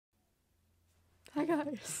Hi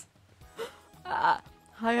guys. Hi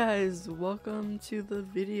guys, welcome to the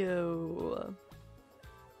video.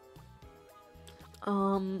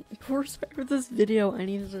 Before we start with this video, I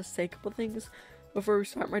needed to say a couple things before we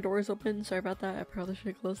start. My door is open, sorry about that. I probably should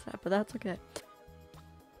have closed that, but that's okay.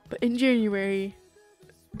 But in January,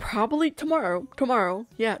 probably tomorrow,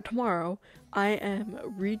 I am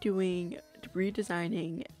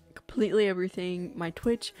redesigning completely everything. My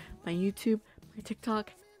Twitch, my YouTube, my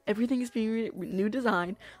TikTok, everything is being new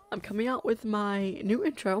design. I'm coming out with my new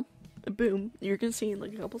intro. Boom, you're gonna see in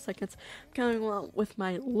like a couple seconds. I'm coming out with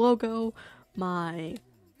my logo, my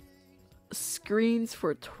screens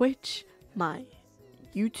for Twitch, my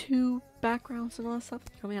YouTube backgrounds and all that stuff.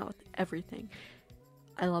 I'm coming out with everything.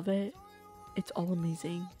 I love it. It's all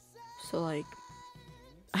amazing. So like,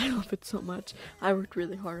 I love it so much. I worked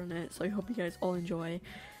really hard on it, so I hope you guys all enjoy.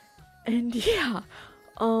 And yeah,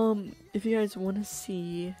 if you guys want to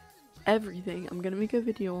see everything, I'm gonna make a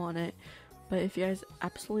video on it. But if you guys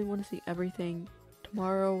absolutely want to see everything,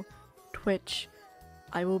 tomorrow, Twitch,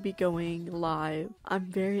 I will be going live. I'm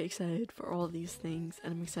very excited for all of these things,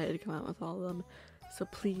 and I'm excited to come out with all of them. So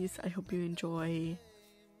please, I hope you enjoy.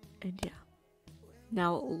 And yeah.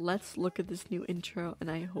 Now let's look at this new intro,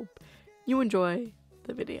 and I hope you enjoy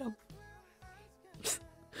the video.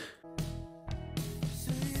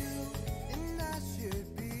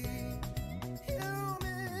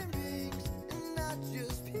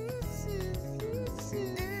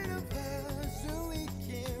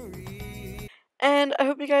 And I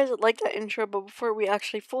hope you guys like that intro, but before we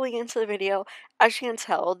actually fully get into the video, as you can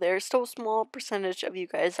tell, there's still a small percentage of you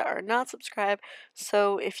guys that are not subscribed.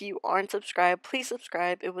 So if you aren't subscribed, please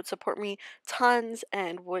subscribe. It would support me tons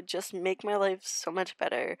and would just make my life so much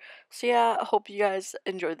better. So yeah, I hope you guys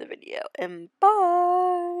enjoyed the video, and bye!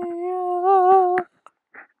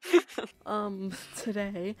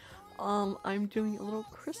 Today, I'm doing a little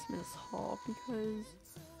Christmas haul because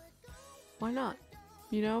why not?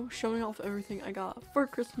 You know, showing off everything I got for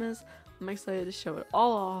Christmas. I'm excited to show it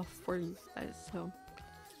all off for you guys, so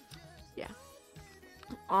yeah.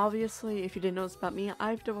 Obviously, if you didn't know this about me, I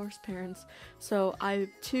have divorced parents, so I have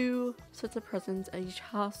 2 sets of presents at each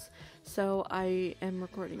house, so I am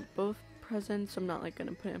recording both presents. I'm not like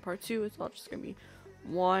gonna put it in part 2, it's all just gonna be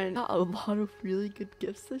one. Got a lot of really good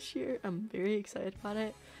gifts this year. I'm very excited about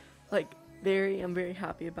it. Like, I'm very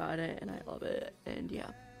happy about it, and I love it, and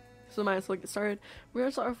yeah. So might as well get started. We're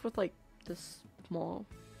gonna start off with like the small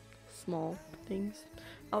things,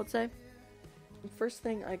 I would say. The first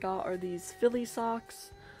thing I got are these Philly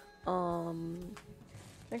socks.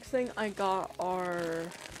 Next thing I got are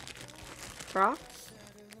Crocs.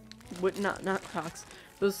 Not Crocs.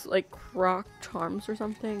 Those like Croc charms or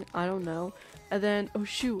something. I don't know. And then, oh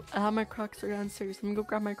shoot, I have my Crocs downstairs. Let me go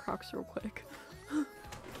grab my Crocs real quick.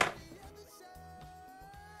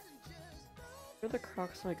 Here are the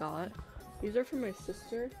Crocs I got. These are from my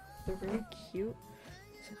sister. They're very cute.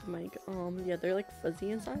 Like, yeah, they're like fuzzy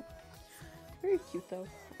inside. Very cute though.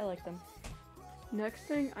 I like them. Next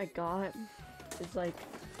thing I got is like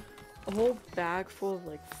a whole bag full of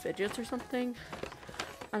like fidgets or something.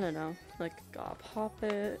 I don't know. Like got a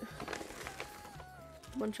Pop-It,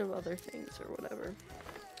 a bunch of other things or whatever.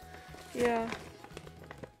 Yeah.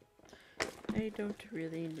 I don't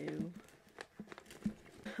really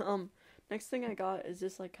know. Next thing I got is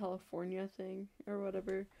this like California thing or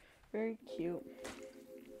whatever. Very cute.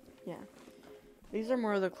 Yeah. These are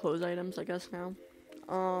more of the clothes items, I guess, now.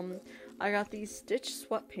 I got these Stitch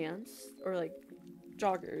sweatpants or like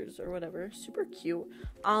joggers or whatever. Super cute.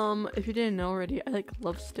 If you didn't know already, I like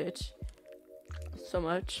love Stitch so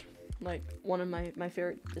much. Like one of my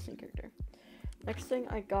favorite Disney character. Next thing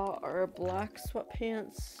I got are black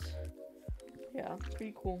sweatpants. Yeah,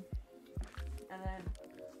 pretty cool. And then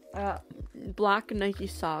I got black Nike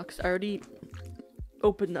socks. I already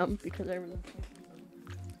opened them because I really like them.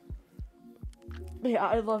 But yeah,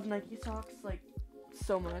 I love Nike socks like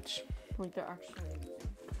so much. Like they're actually amazing.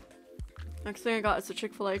 Next thing I got is a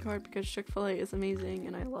Chick-fil-A card because Chick-fil-A is amazing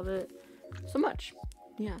and I love it so much.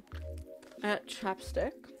 Yeah. I got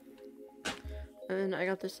chapstick. And I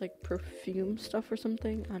got this like perfume stuff or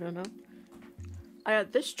something. I don't know. I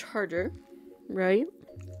got this charger, right?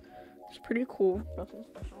 It's pretty cool. Nothing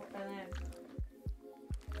special. And then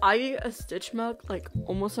I get a Stitch mug like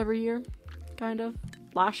almost every year, kind of.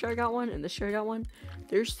 Last year I got one, and this year I got one.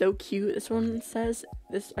 They're so cute. This one says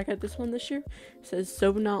I got this one this year. It says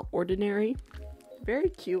 "So Not Ordinary." Very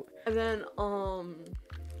cute. And then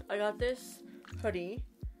I got this hoodie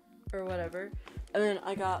or whatever. And then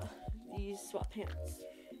I got these sweatpants.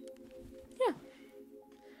 Yeah.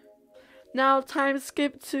 Now time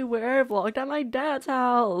skip to where I vlogged at my dad's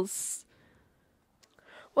house.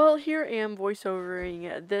 Well, here I am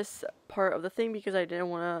voiceovering this part of the thing because I didn't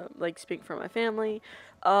want to like speak for my family.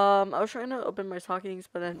 I was trying to open my stockings,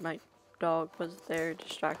 but then my dog was there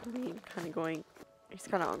distracting me, kind of going. He's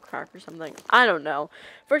kind of on crack or something. I don't know.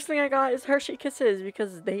 First thing I got is Hershey Kisses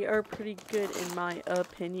because they are pretty good in my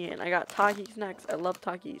opinion. I got Takis next. I love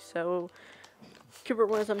Takis, so Cooper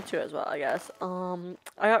wants them too as well, I guess. I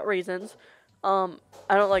got raisins. I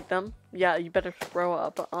don't like them. Yeah, you better throw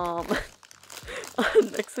up.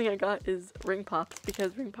 Next thing I got is ring pops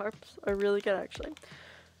because ring pops are really good actually.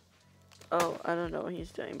 Oh, I don't know what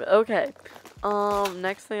he's doing, but okay.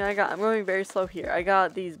 Next thing I got, I'm going very slow here. I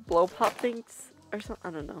got these blow pop things or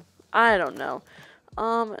something. I don't know.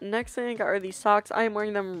 Next thing I got are these socks. I am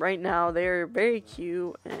wearing them right now. They're very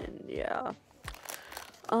cute and yeah.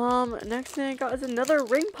 Next thing I got is another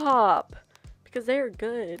ring pop because they are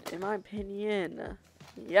good in my opinion.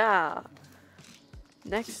 Yeah.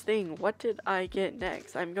 Next thing, what did I get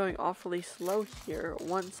next? I'm going awfully slow here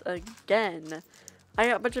once again. I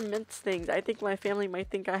got a bunch of mints things. I think my family might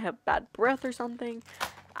think I have bad breath or something.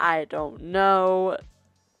 I don't know.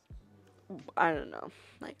 Like, I don't know.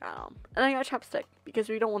 And I got chapstick because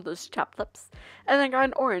we don't want those chapped lips. And then I got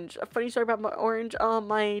an orange. A funny story about my orange.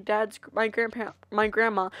 My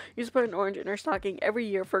grandma used to put an orange in her stocking every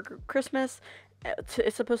year for Christmas.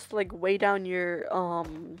 It's supposed to like weigh down your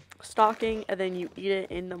stocking, and then you eat it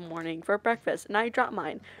in the morning for breakfast. And I dropped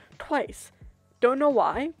mine twice. Don't know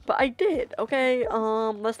why, but I did. Okay,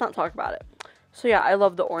 let's not talk about it. So yeah, I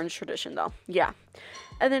love the orange tradition though. Yeah.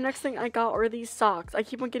 And the next thing I got are these socks. I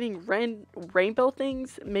keep on getting rainbow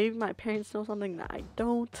things. Maybe my parents know something that I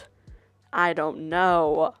don't. I don't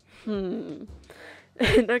know.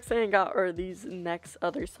 Next thing I got are these next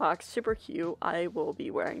other socks. Super cute. I will be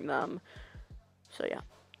wearing them. So yeah,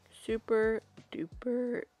 super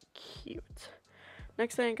duper cute.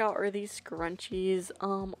 Next thing I got are these scrunchies.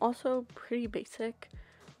 Also pretty basic.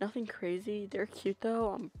 Nothing crazy. They're cute though.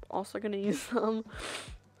 I'm also gonna use them.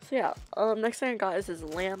 So yeah, next thing I got is this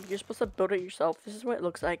lamp. You're supposed to build it yourself. This is what it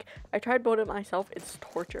looks like. I tried building it myself. It's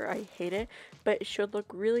torture. I hate it. But it should look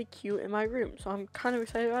really cute in my room. So I'm kind of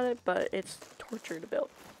excited about it, but it's torture to build.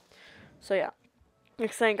 So yeah.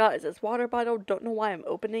 Next thing I got is this water bottle. Don't know why I'm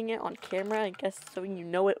opening it on camera. I guess so you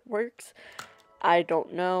know it works. I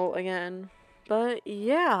don't know again. But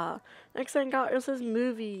yeah. Next thing I got is this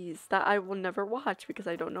movies that I will never watch because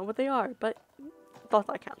I don't know what they are. But thought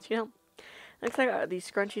that counts, you know? Next I got these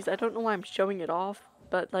scrunchies. I don't know why I'm showing it off,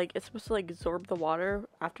 but like it's supposed to like absorb the water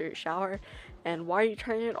after your shower. And why are you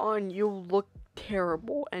trying it on? You look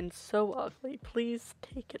terrible and so ugly. Please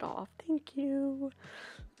take it off. Thank you.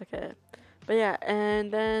 Okay. But yeah,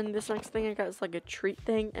 and then this next thing I got is like a treat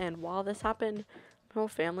thing. And while this happened, my whole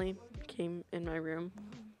family came in my room.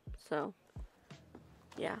 So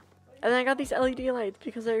yeah. And then I got these LED lights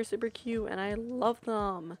because they're super cute and I love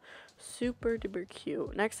them. Super duper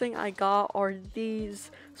cute. Next thing I got are these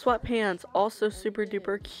sweatpants. Also super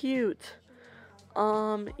duper cute.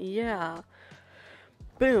 Yeah.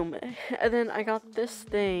 Boom. And then I got this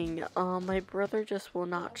thing. My brother just will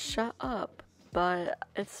not shut up. But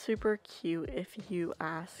it's super cute if you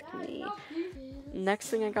ask me. Next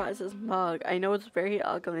thing I got is this mug. I know it's very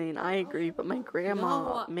ugly and I agree, but my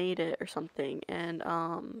grandma made it or something. And,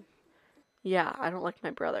 yeah, I don't like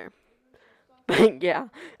my brother. But yeah,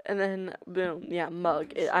 and then boom, yeah,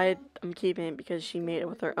 mug. I'm keeping it because she made it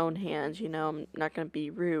with her own hands. You know, I'm not gonna be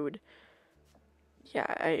rude. Yeah,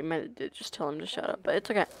 I might have just tell him to shut up, but it's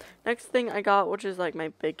okay. Next thing I got, which is like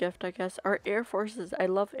my big gift, I guess, are Air Forces. I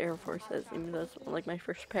love Air Forces, even though it's like my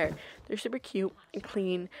first pair. They're super cute and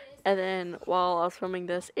clean. And then while I was filming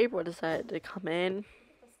this, April decided to come in.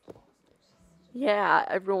 Yeah,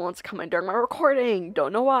 everyone wants to come in during my recording.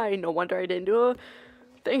 Don't know why. No wonder I didn't do a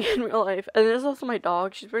thing in real life. And this is also my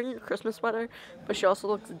dog. She's wearing a Christmas sweater, but she also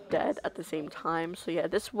looks dead at the same time. So yeah,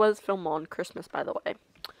 this was filmed on Christmas, by the way.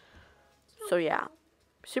 So yeah,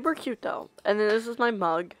 super cute though. And then this is my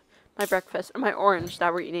mug, my breakfast, and my orange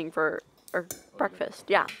that we're eating for our breakfast.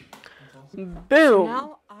 Yeah. Boom. So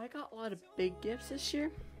now I got a lot of big gifts this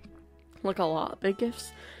year. Like a lot of big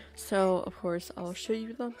gifts. So of course I'll show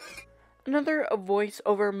you them. Another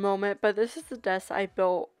voiceover moment, but this is the desk I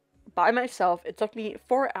built by myself. It took me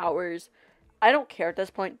 4 hours. I don't care at this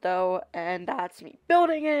point though, and that's me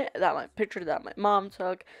building it. That my picture that my mom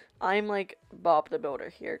took. I'm like Bob the Builder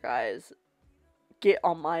here, guys. Get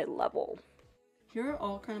on my level. Here are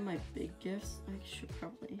all kind of my big gifts. I should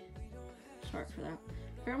probably start for that.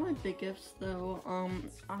 Here are my big gifts though.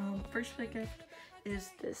 First big gift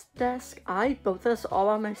is this desk. I built this all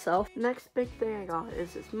by myself. Next big thing I got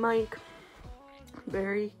is this mic.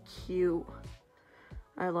 Very cute.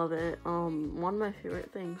 I love it. One of my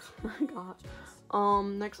favorite things I got.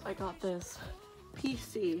 Next I got this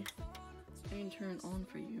PC. I can turn it on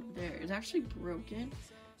for you. There, it's actually broken,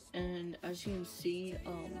 and as you can see,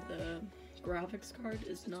 the graphics card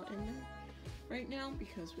is not in there right now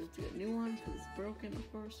because we have to get a new one because it's broken,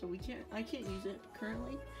 of course. So I can't use it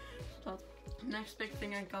currently. So next big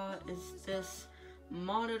thing I got is this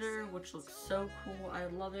monitor, which looks so cool. I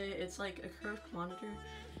love it. It's like a curved monitor,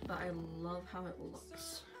 but I love how it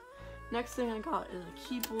looks. Next thing I got is a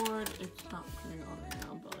keyboard. It's not putting on right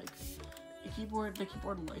now, but like a keyboard. The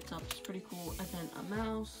keyboard lights up. It's pretty cool. And then a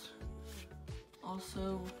mouse.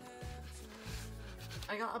 Also,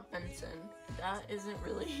 I got a Benson. That isn't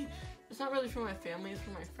really, it's not really for my family. It's for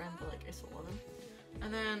my friend, but like I still love him.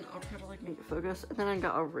 And then I'll try to like make it focus. And then I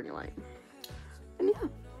got a ring light. And yeah.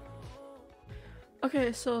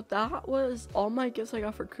 Okay, so that was all my gifts I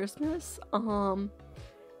got for Christmas.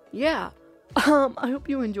 Yeah. I hope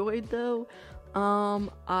you enjoyed though.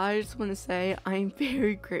 I just want to say I'm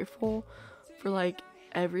very grateful for like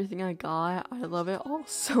everything I got. I love it all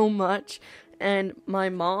so much. And my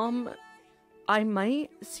mom, I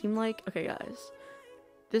might seem like, okay guys,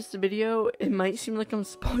 this video, it might seem like I'm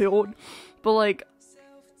spoiled, but like,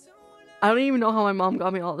 I don't even know how my mom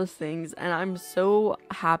got me all these things, and I'm so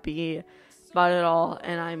happy about it all,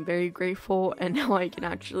 and I'm very grateful, and now I can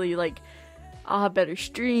actually like, I'll have better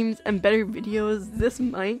streams and better videos. This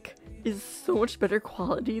mic is so much better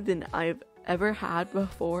quality than I've ever had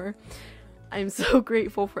before. I'm so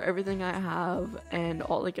grateful for everything I have and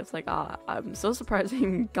all the gifts I got. I'm so surprised I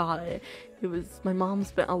even got it. My mom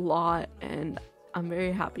spent a lot, and I'm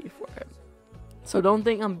very happy for it. So don't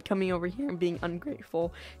think I'm coming over here and being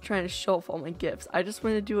ungrateful, trying to show off all my gifts. I just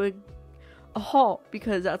want to do a haul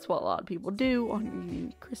because that's what a lot of people do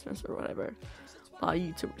on Christmas or whatever. A lot of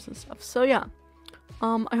YouTubers and stuff. So yeah.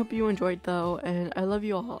 I hope you enjoyed though, and I love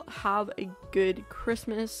you all. Have a good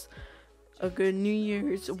Christmas, a good New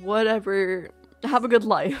Year's, whatever. Have a good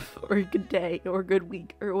life, or a good day, or a good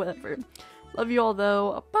week, or whatever. Love you all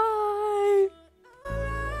though. Bye!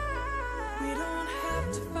 We don't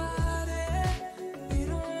have to fight.